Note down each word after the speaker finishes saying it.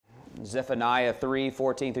Zephaniah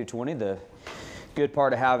 3:14 through 20. The good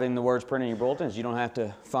part of having the words printed in your bulletin is you don't have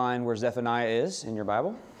to find where Zephaniah is in your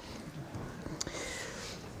Bible.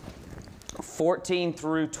 14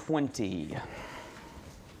 through 20.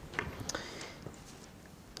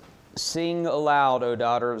 Sing aloud, O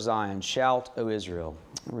daughter of Zion. Shout, O Israel.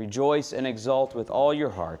 Rejoice and exult with all your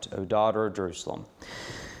heart, O daughter of Jerusalem.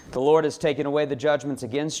 The Lord has taken away the judgments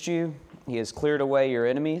against you. He has cleared away your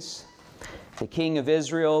enemies. The King of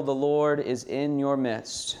Israel, the Lord, is in your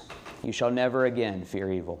midst. You shall never again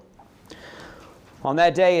fear evil. On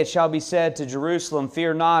that day it shall be said to Jerusalem,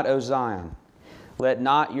 Fear not, O Zion. Let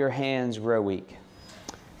not your hands grow weak.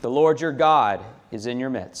 The Lord your God is in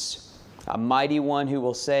your midst, a mighty one who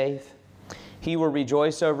will save. He will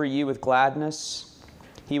rejoice over you with gladness.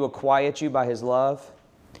 He will quiet you by his love.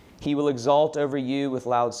 He will exult over you with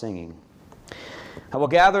loud singing. I will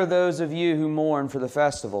gather those of you who mourn for the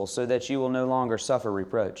festival, so that you will no longer suffer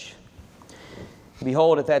reproach.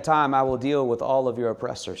 Behold, at that time I will deal with all of your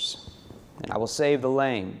oppressors, and I will save the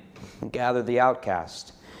lame and gather the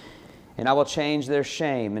outcast, and I will change their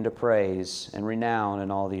shame into praise and renown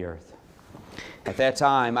in all the earth. At that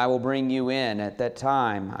time I will bring you in. At that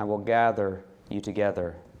time I will gather you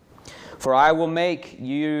together. For I will make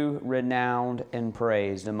you renowned and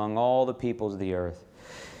praised among all the peoples of the earth,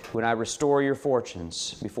 when I restore your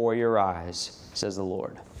fortunes before your eyes, says the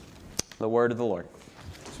Lord. The word of the Lord.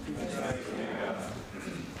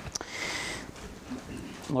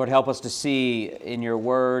 Lord, help us to see in your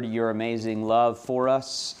word your amazing love for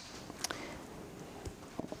us.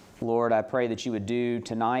 Lord, I pray that you would do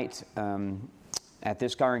tonight at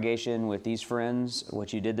this congregation with these friends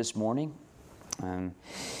what you did this morning in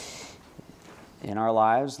our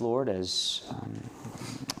lives, Lord, as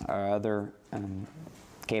our other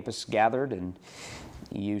campus gathered, and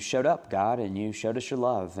you showed up, God, and you showed us your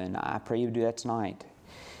love, and I pray you do that tonight.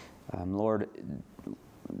 Lord,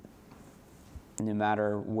 no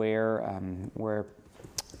matter where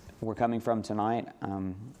we're coming from tonight,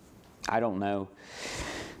 I don't know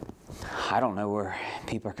where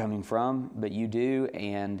people are coming from, but you do,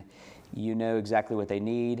 and you know exactly what they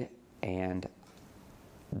need, and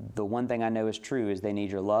the one thing I know is true is they need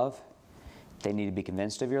your love. They need to be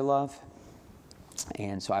convinced of your love.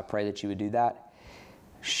 And so I pray that you would do that.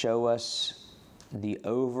 Show us the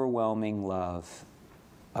overwhelming love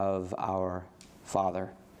of our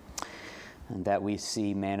Father, and that we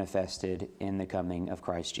see manifested in the coming of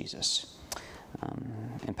Christ Jesus.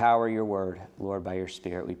 Empower your word, Lord, by your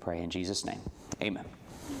Spirit, we pray in Jesus' name. Amen.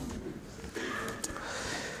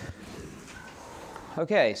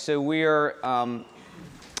 Okay, so we are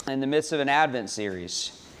in the midst of an Advent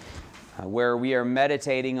series where we are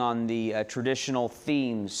meditating on the traditional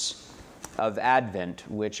themes of Advent,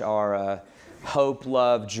 which are hope,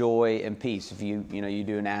 love, joy, and peace. If you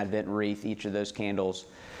do an Advent wreath, each of those candles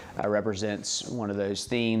represents one of those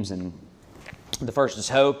themes, and the first is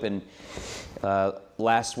hope. And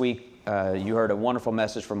last week you heard a wonderful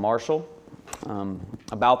message from Marshall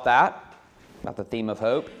about the theme of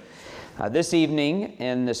hope. This evening,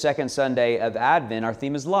 in the second Sunday of Advent, our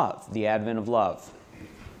theme is love, the advent of love.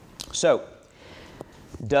 So,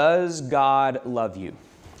 does God love you?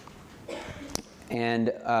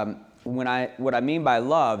 And what I mean by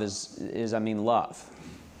love is I mean love.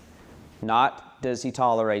 Not does he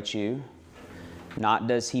tolerate you, not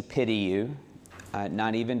does he pity you,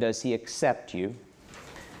 not even does he accept you,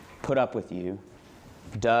 put up with you.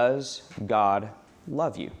 Does God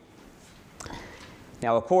love you?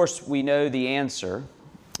 Now, of course, we know the answer.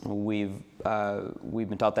 We've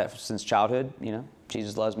been taught that since childhood.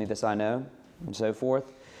 Jesus loves me, this I know, and so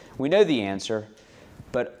forth. We know the answer,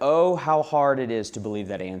 but oh, how hard it is to believe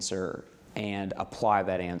that answer and apply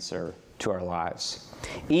that answer to our lives.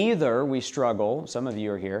 Either we struggle, some of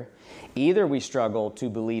you are here, either we struggle to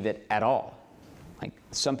believe it at all. Like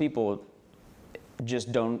some people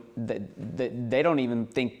just don't, they don't even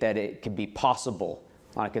think that it could be possible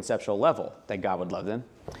on a conceptual level that God would love them.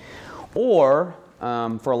 Or,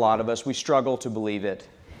 for a lot of us, we struggle to believe it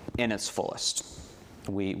in its fullest.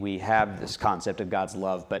 We have this concept of God's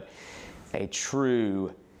love, but a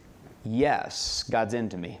true, yes, God's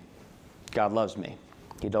into me. God loves me.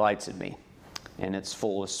 He delights in me in its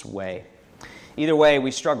fullest way. Either way, we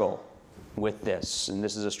struggle with this, and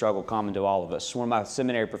this is a struggle common to all of us. One of my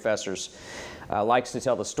seminary professors likes to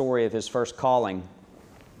tell the story of his first calling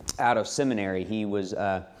out of seminary. He was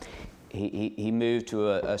he moved to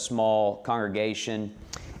a small congregation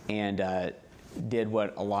and did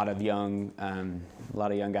what a lot of young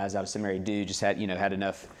guys out of seminary do. Just had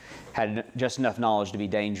just enough knowledge to be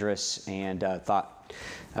dangerous, and thought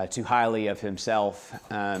too highly of himself.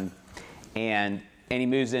 And and he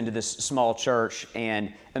moves into this small church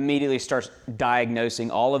and immediately starts diagnosing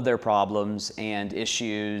all of their problems and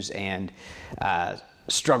issues and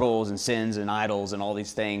struggles and sins and idols and all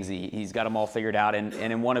these things. He's got them all figured out. And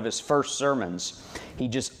in one of his first sermons, he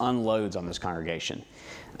just unloads on this congregation,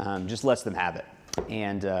 just lets them have it.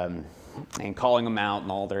 And calling them out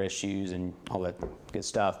and all their issues and all that good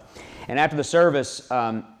stuff. And after the service,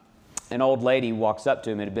 an old lady walks up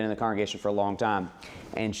to him and had been in the congregation for a long time.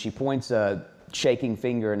 And she points a shaking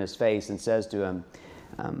finger in his face and says to him,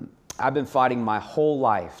 I've been fighting my whole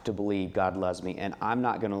life to believe God loves me, and I'm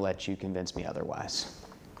not going to let you convince me otherwise.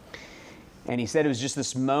 And he said it was just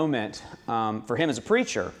this moment for him as a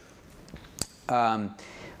preacher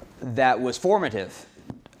that was formative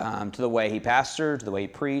to the way he pastored, to the way he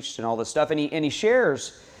preached, and all this stuff. And he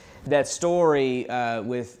shares that story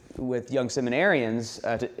with young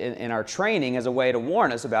seminarians in our training as a way to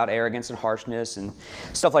warn us about arrogance and harshness and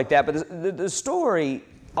stuff like that. But the story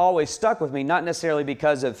always stuck with me, not necessarily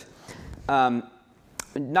because of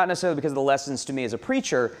the lessons to me as a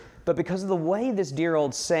preacher, but because of the way this dear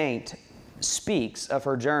old saint speaks of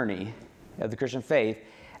her journey of the Christian faith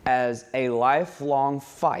as a lifelong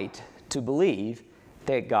fight to believe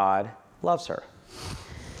that God loves her.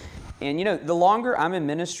 And you know, the longer I'm in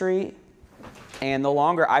ministry and the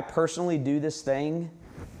longer I personally do this thing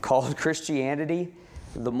called Christianity,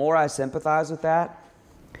 the more I sympathize with that.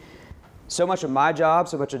 So much of my job,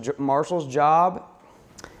 so much of Marshall's job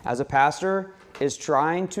as a pastor is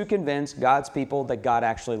trying to convince God's people that God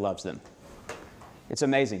actually loves them. It's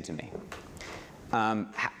amazing to me.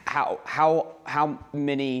 How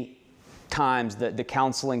many times the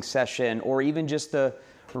counseling session or even just the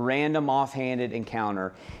random offhanded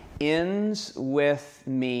encounter ends with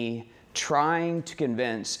me trying to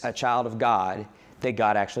convince a child of God that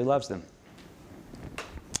God actually loves them.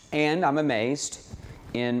 And I'm amazed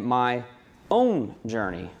in my own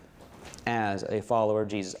journey as a follower of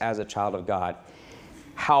Jesus, as a child of God,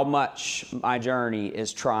 how much my journey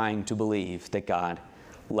is trying to believe that God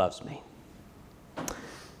loves me.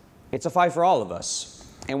 It's a fight for all of us.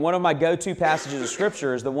 And one of my go-to passages of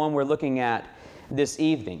Scripture is the one we're looking at this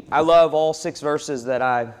evening. I love all 6 verses that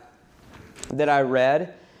I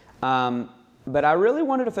read, but I really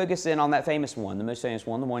wanted to focus in on that famous one, the most famous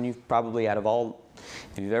one, the one you've probably, out of all,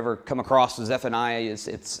 if you've ever come across Zephaniah,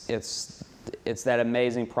 it's that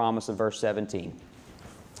amazing promise of verse 17.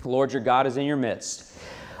 The Lord your God is in your midst,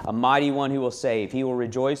 a mighty one who will save. He will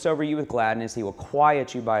rejoice over you with gladness. He will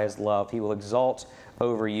quiet you by his love. He will exalt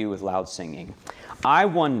over you with loud singing. I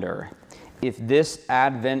wonder if this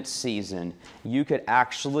Advent season you could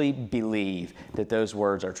actually believe that those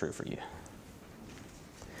words are true for you.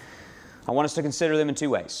 I want us to consider them in 2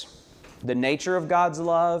 ways: the nature of God's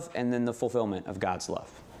love and then the fulfillment of God's love.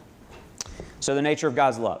 So the nature of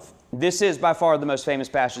God's love. This is by far the most famous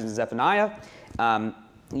passage in Zephaniah.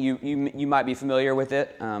 You might be familiar with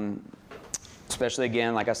it, especially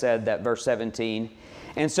again, like I said, that verse 17.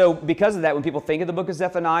 And so because of that, when people think of the book of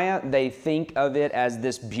Zephaniah, they think of it as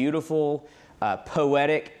this beautiful,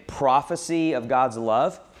 poetic prophecy of God's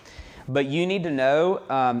love. But you need to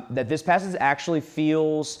know that this passage actually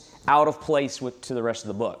feels out of place to the rest of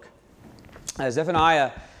the book.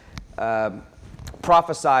 Zephaniah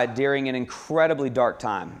prophesied during an incredibly dark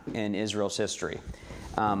time in Israel's history.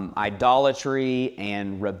 Idolatry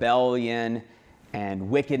and rebellion and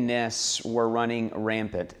wickedness were running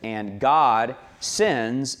rampant. And God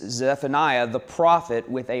sends Zephaniah the prophet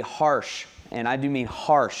with a harsh, and I do mean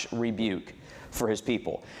harsh, rebuke for his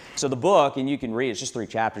people. So the book, and you can read, it's just 3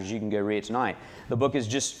 chapters, you can go read it tonight. The book is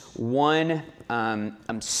just one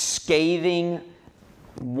scathing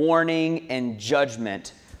warning and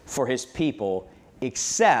judgment for his people,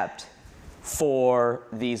 except for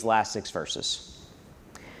these last 6 verses.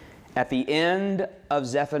 At the end of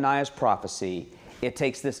Zephaniah's prophecy, it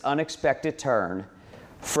takes this unexpected turn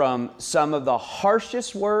from some of the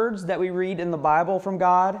harshest words that we read in the Bible from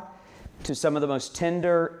God to some of the most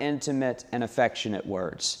tender, intimate, and affectionate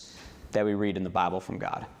words that we read in the Bible from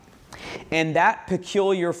God. And that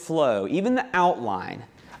peculiar flow, even the outline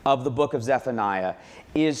of the book of Zephaniah,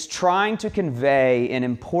 is trying to convey an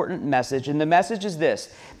important message. And the message is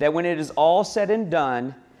this: that when it is all said and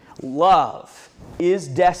done, love is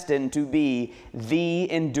destined to be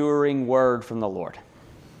the enduring word from the Lord.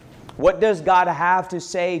 What does God have to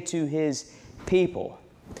say to his people?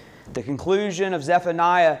 The conclusion of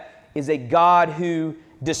Zephaniah is a God who,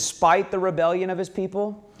 despite the rebellion of his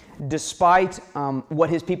people, despite what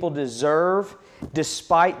his people deserve,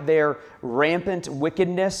 despite their rampant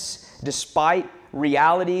wickedness, despite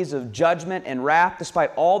realities of judgment and wrath,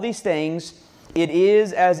 despite all these things, it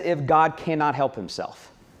is as if God cannot help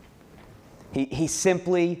himself. He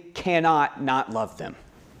simply cannot not love them.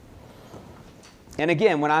 And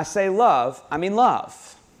again, when I say love, I mean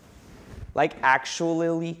love. Like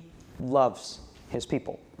actually loves his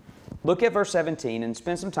people. Look at verse 17 and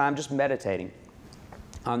spend some time just meditating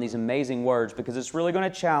on these amazing words, because it's really going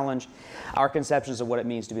to challenge our conceptions of what it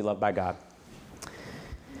means to be loved by God.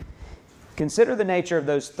 Consider the nature of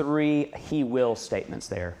those three he will statements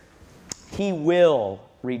there. He will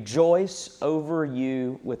rejoice over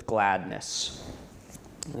you with gladness.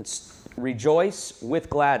 Let's rejoice with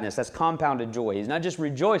gladness. That's compounded joy. He's not just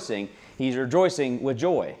rejoicing, he's rejoicing with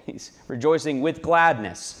joy. He's rejoicing with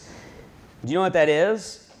gladness. Do you know what that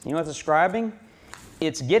is? You know what it's describing?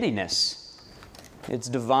 It's giddiness. It's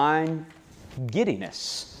divine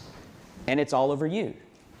giddiness. And it's all over you.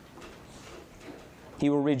 He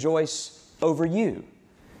will rejoice over you.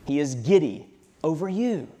 He is giddy over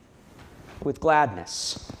you with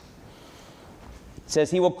gladness. It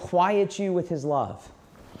says he will quiet you with his love.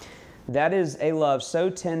 That is a love so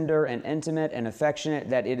tender and intimate and affectionate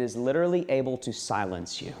that it is literally able to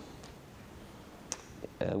silence you.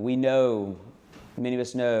 We know, many of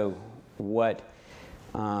us know what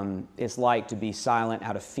it's like to be silent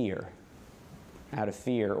out of fear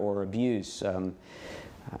or abuse.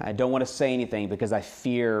 I don't want to say anything because I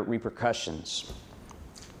fear repercussions.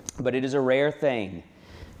 But it is a rare thing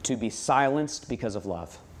to be silenced because of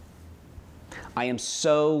love. I am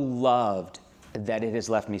so loved that it has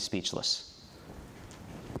left me speechless.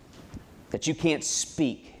 That you can't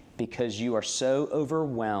speak because you are so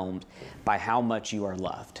overwhelmed by how much you are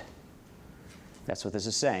loved. That's what this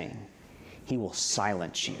is saying. He will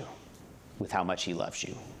silence you with how much he loves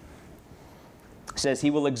you. It says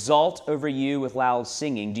he will exalt over you with loud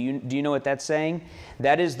singing. Do you know what that's saying?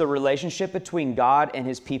 That is the relationship between God and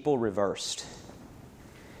his people reversed.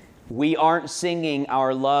 We aren't singing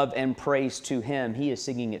our love and praise to him. He is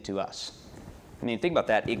singing it to us. I mean, think about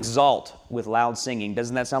that. Exalt with loud singing.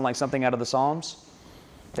 Doesn't that sound like something out of the Psalms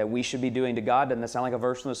that we should be doing to God? Doesn't that sound like a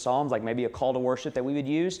verse from the Psalms, like maybe a call to worship that we would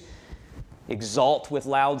use? Exalt with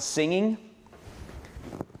loud singing.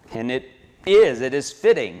 And it is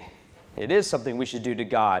fitting. It is something we should do to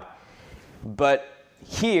God. But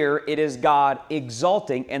here it is God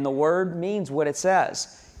exalting, and the word means what it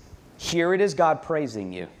says. Here it is God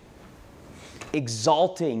praising you,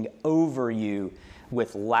 exalting over you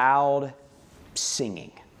with loud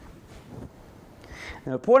singing.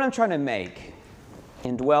 Now, the point I'm trying to make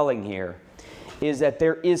in dwelling here is that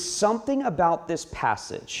there is something about this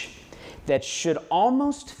passage that should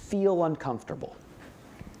almost feel uncomfortable.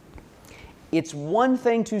 It's one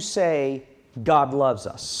thing to say God loves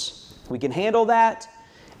us. We can handle that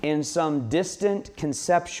in some distant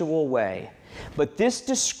conceptual way. But this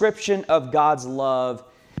description of God's love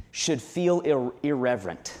should feel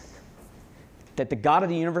irreverent. That the God of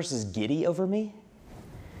the universe is giddy over me,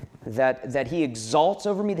 that he exalts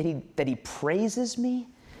over me, that he praises me,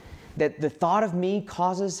 that the thought of me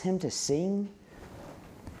causes him to sing.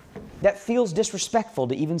 That feels disrespectful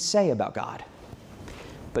to even say about God.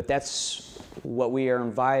 But that's what we are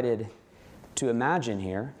invited to imagine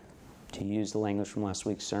here, to use the language from last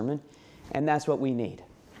week's sermon, and that's what we need.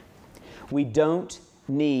 We don't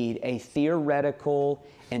need a theoretical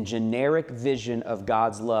and generic vision of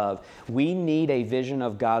God's love. We need a vision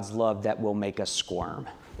of God's love that will make us squirm,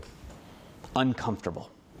 uncomfortable.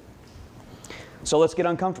 So let's get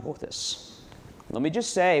uncomfortable with this. Let me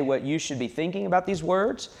just say what you should be thinking about these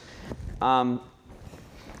words.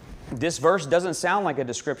 This verse doesn't sound like a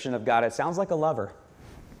description of God. It sounds like a lover.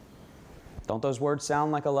 Don't those words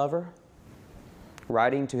sound like a lover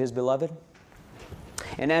writing to his beloved?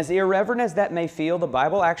 And as irreverent as that may feel, the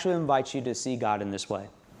Bible actually invites you to see God in this way.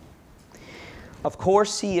 Of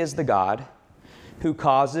course, he is the God who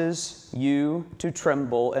causes you to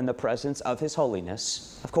tremble in the presence of his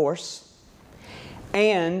holiness, of course.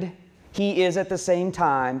 And he is at the same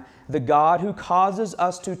time the God who causes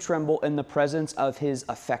us to tremble in the presence of his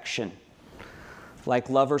affection, like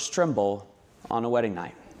lovers tremble on a wedding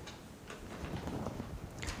night.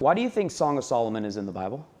 Why do you think Song of Solomon is in the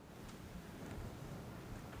Bible?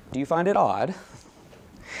 Do you find it odd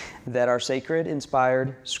that our sacred,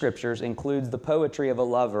 inspired scriptures includes the poetry of a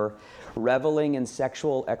lover reveling in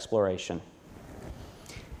sexual exploration?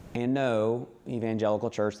 And no, evangelical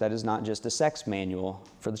church, that is not just a sex manual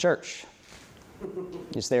for the church.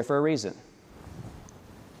 It's there for a reason.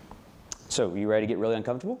 So, you ready to get really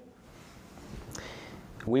uncomfortable?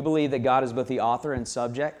 We believe that God is both the author and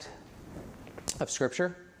subject of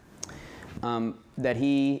Scripture. That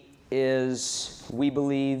he is, we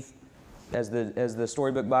believe, as the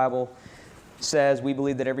Storybook Bible says, we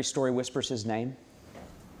believe that every story whispers his name.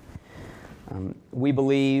 We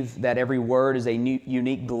believe that every word is a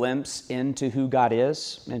unique glimpse into who God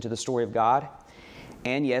is, into the story of God.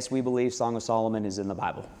 And yes, we believe Song of Solomon is in the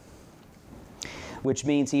Bible, which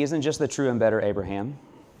means he isn't just the true and better Abraham.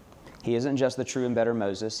 He isn't just the true and better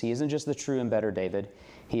Moses. He isn't just the true and better David.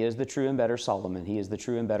 He is the true and better Solomon. He is the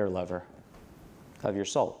true and better lover of your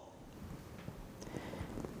soul.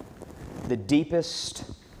 The deepest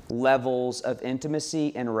levels of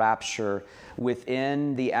intimacy and rapture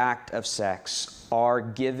within the act of sex are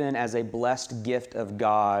given as a blessed gift of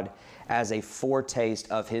God, as a foretaste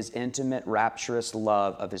of his intimate, rapturous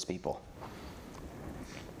love of his people.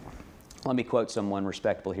 Let me quote someone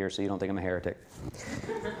respectable here so you don't think I'm a heretic.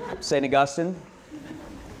 St. Augustine,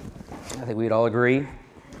 I think we'd all agree.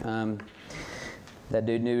 That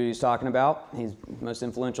dude knew what he was talking about. He's the most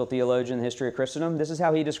influential theologian in the history of Christendom. This is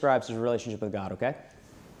how he describes his relationship with God, okay?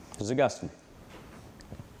 This is Augustine.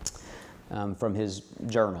 From his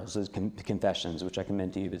journals, his confessions, which I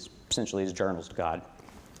commend to you, is essentially his journals to God.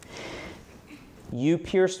 You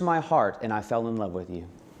pierced my heart, and I fell in love with you.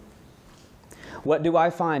 What do I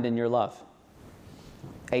find in your love?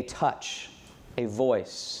 A touch, a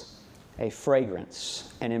voice, a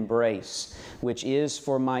fragrance, an embrace, which is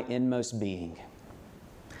for my inmost being.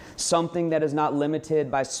 Something that is not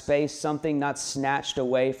limited by space, something not snatched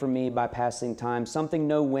away from me by passing time, something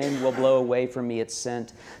no wind will blow away from me its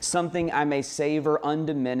scent, something I may savor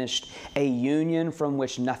undiminished, a union from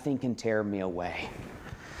which nothing can tear me away.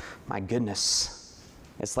 My goodness,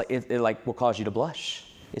 it's like it will cause you to blush.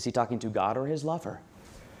 Is he talking to God or his lover?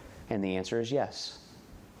 And the answer is yes.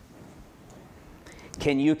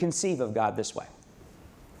 Can you conceive of God this way?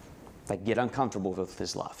 Like, get uncomfortable with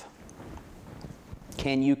his love.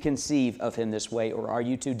 Can you conceive of him this way, or are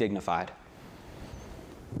you too dignified?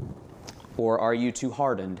 Or are you too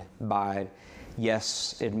hardened by,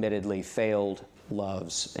 yes, admittedly, failed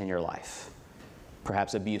loves in your life?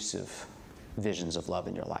 Perhaps abusive visions of love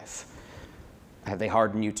in your life. Have they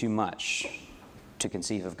hardened you too much to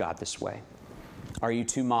conceive of God this way? Are you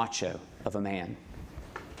too macho of a man?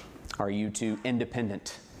 Are you too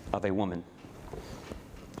independent of a woman?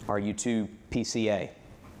 Are you too PCA?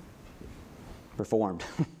 Reformed.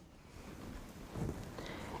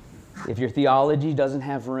 If your theology doesn't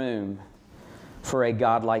have room for a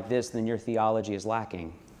God like this, then your theology is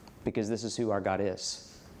lacking, because this is who our God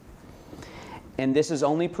is. And this is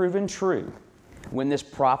only proven true when this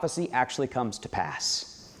prophecy actually comes to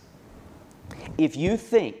pass. If you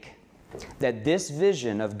think that this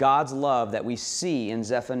vision of God's love that we see in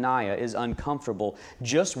Zephaniah is uncomfortable,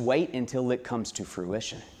 just wait until it comes to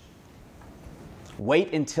fruition.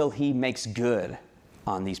 Wait until he makes good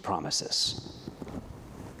on these promises.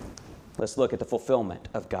 Let's look at the fulfillment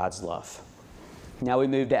of God's love. Now we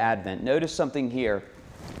move to Advent. Notice something here,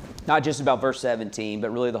 not just about verse 17,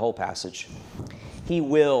 but really the whole passage. He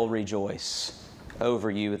will rejoice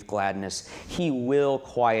over you with gladness. He will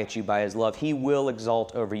quiet you by his love. He will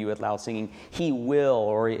exalt over you with loud singing. He will,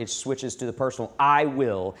 or it switches to the personal, I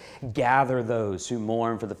will gather those who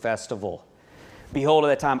mourn for the festival. Behold, at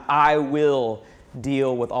that time, I will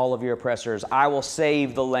deal with all of your oppressors. I will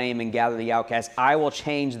save the lame and gather the outcast. I will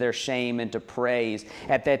change their shame into praise.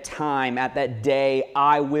 At that time, at that day,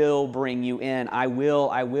 I will bring you in. I will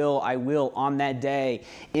on that day,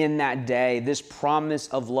 in that day. This promise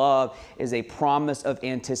of love is a promise of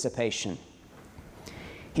anticipation.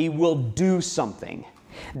 He will do something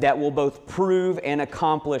that will both prove and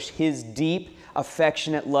accomplish his deep,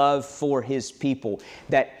 affectionate love for his people.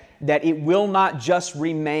 That it will not just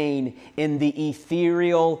remain in the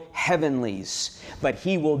ethereal heavenlies, but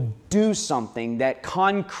he will do something that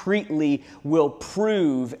concretely will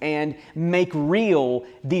prove and make real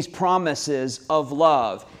these promises of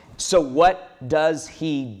love. So what does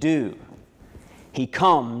he do? He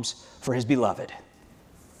comes for his beloved.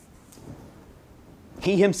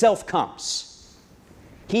 He himself comes.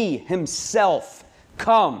 He himself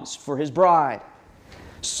comes for his bride.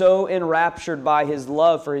 So enraptured by his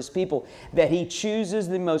love for his people that he chooses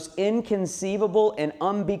the most inconceivable and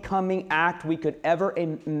unbecoming act we could ever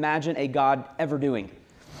imagine a God ever doing.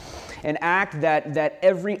 An act that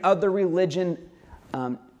every other religion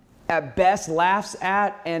at best laughs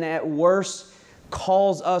at, and at worst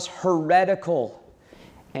calls us heretical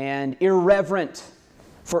and irreverent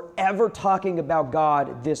for ever talking about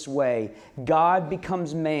God this way. God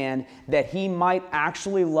becomes man that he might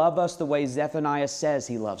actually love us the way Zephaniah says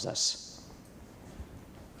he loves us.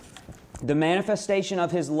 The manifestation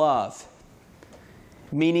of his love,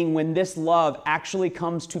 meaning when this love actually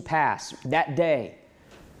comes to pass, that day,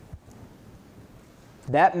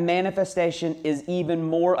 that manifestation is even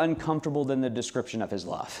more uncomfortable than the description of his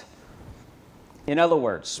love. In other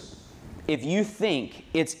words, If you think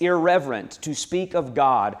it's irreverent to speak of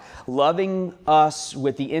God loving us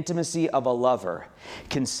with the intimacy of a lover,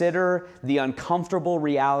 consider the uncomfortable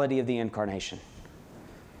reality of the incarnation.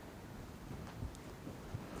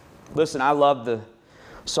 Listen, I love the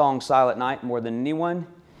song Silent Night more than anyone,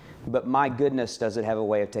 but my goodness, does it have a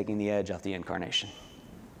way of taking the edge off the incarnation.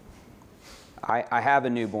 I have a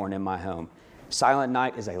newborn in my home. Silent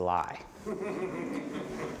Night is a lie.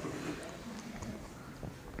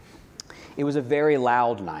 It was a very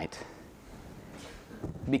loud night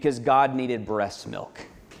because God needed breast milk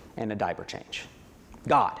and a diaper change.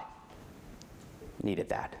 God needed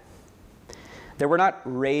that. There were not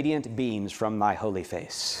radiant beams from thy holy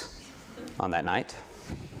face on that night.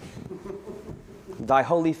 Thy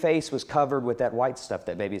holy face was covered with that white stuff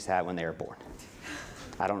that babies have when they are born.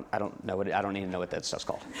 I don't even know what that stuff's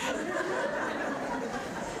called.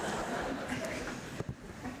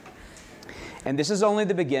 And this is only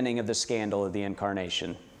the beginning of the scandal of the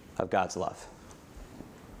incarnation of God's love,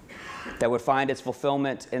 that would find its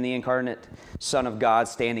fulfillment in the incarnate Son of God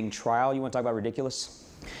standing trial. You want to talk about ridiculous?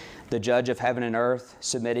 The judge of heaven and earth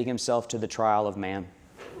submitting himself to the trial of man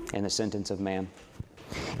and the sentence of man.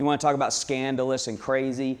 You want to talk about scandalous and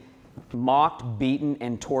crazy? Mocked, beaten,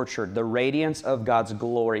 and tortured. The radiance of God's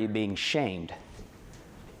glory being shamed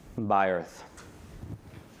by earth.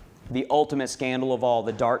 The ultimate scandal of all,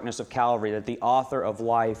 the darkness of Calvary, that the author of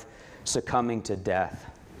life succumbing to death.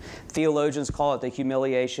 Theologians call it the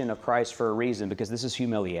humiliation of Christ for a reason, because this is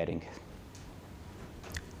humiliating.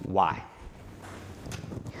 Why?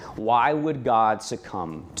 Why would God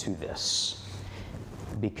succumb to this?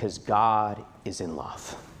 Because God is in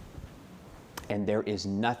love. And there is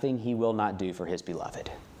nothing He will not do for His beloved.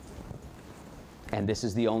 And this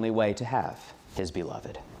is the only way to have His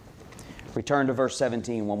beloved. Return to verse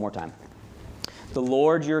 17 one more time. The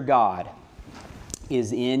Lord your God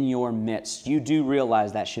is in your midst. You do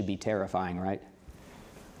realize that should be terrifying, right?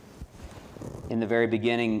 In the very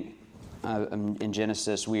beginning, in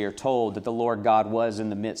Genesis, we are told that the Lord God was in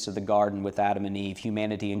the midst of the garden with Adam and Eve,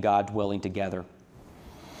 humanity and God dwelling together.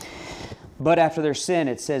 But after their sin,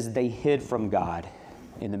 it says they hid from God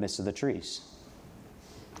in the midst of the trees.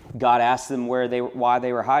 God asked them why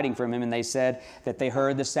they were hiding from Him, and they said that they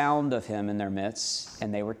heard the sound of Him in their midst,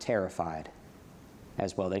 and they were terrified,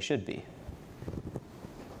 as well they should be.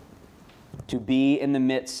 To be in the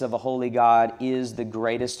midst of a holy God is the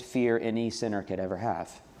greatest fear any sinner could ever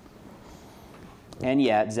have. And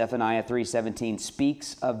yet, Zephaniah 3:17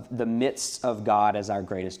 speaks of the midst of God as our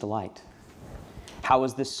greatest delight. How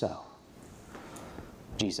is this so?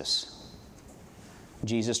 Jesus.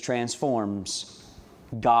 Jesus transforms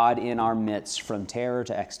God in our midst from terror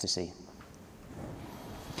to ecstasy.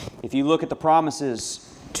 If you look at the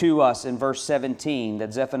promises to us in verse 17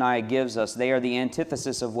 that Zephaniah gives us, they are the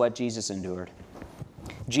antithesis of what Jesus endured.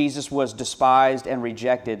 Jesus was despised and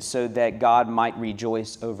rejected so that God might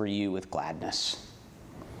rejoice over you with gladness.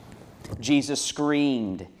 Jesus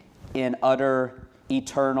screamed in utter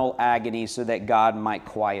eternal agony so that God might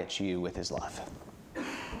quiet you with His love.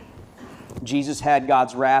 Jesus had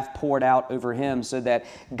God's wrath poured out over Him so that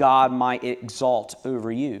God might exalt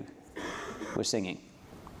over you with singing.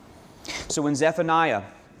 So when Zephaniah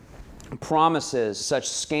promises such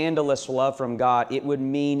scandalous love from God, it would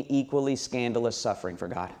mean equally scandalous suffering for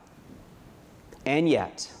God. And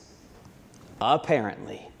yet,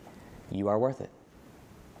 apparently, you are worth it.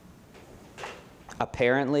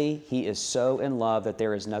 Apparently, He is so in love that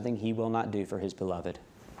there is nothing He will not do for His beloved.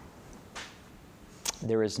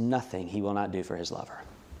 There is nothing He will not do for His lover.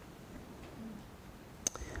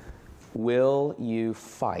 Will you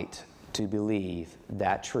fight to believe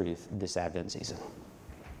that truth this Advent season?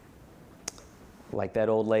 Like that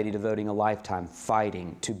old lady devoting a lifetime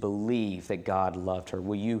fighting to believe that God loved her.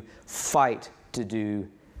 Will you fight to do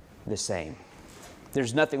the same?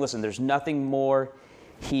 There's nothing more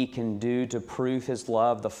He can do to prove His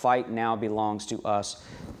love. The fight now belongs to us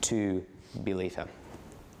to believe Him.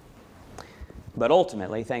 But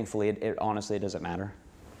ultimately, thankfully, it honestly doesn't matter.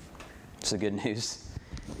 It's the good news.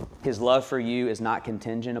 His love for you is not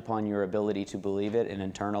contingent upon your ability to believe it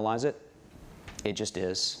and internalize it. It just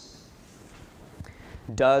is.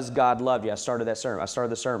 Does God love you? I started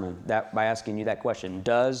the sermon by asking you that question.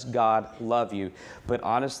 Does God love you? But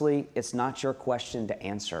honestly, it's not your question to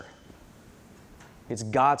answer. It's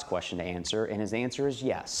God's question to answer, and His answer is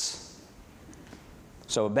yes.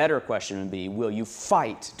 So a better question would be, will you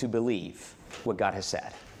fight to believe what God has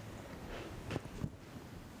said?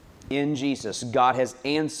 In Jesus, God has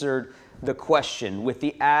answered the question. With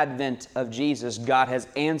the advent of Jesus, God has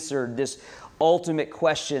answered this ultimate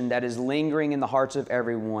question that is lingering in the hearts of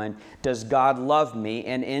everyone. Does God love me?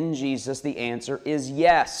 And in Jesus, the answer is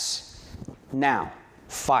yes. Now,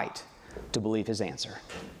 fight to believe his answer.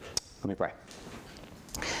 Let me pray.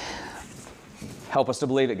 Help us to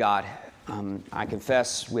believe it, God. I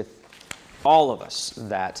confess with all of us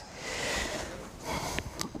that,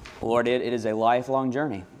 Lord, it is a lifelong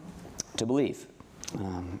journey to believe.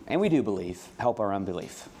 And we do believe. Help our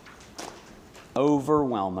unbelief.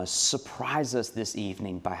 Overwhelm us. Surprise us this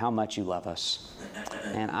evening by how much you love us.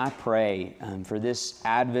 And I pray for this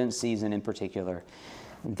Advent season in particular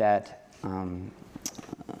that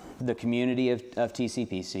the community of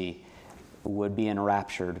TCPC would be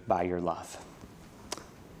enraptured by your love.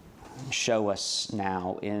 Show us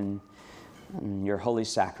now in your holy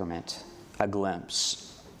sacrament a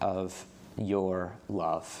glimpse of your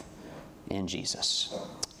love in Jesus.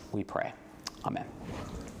 We pray. Amen.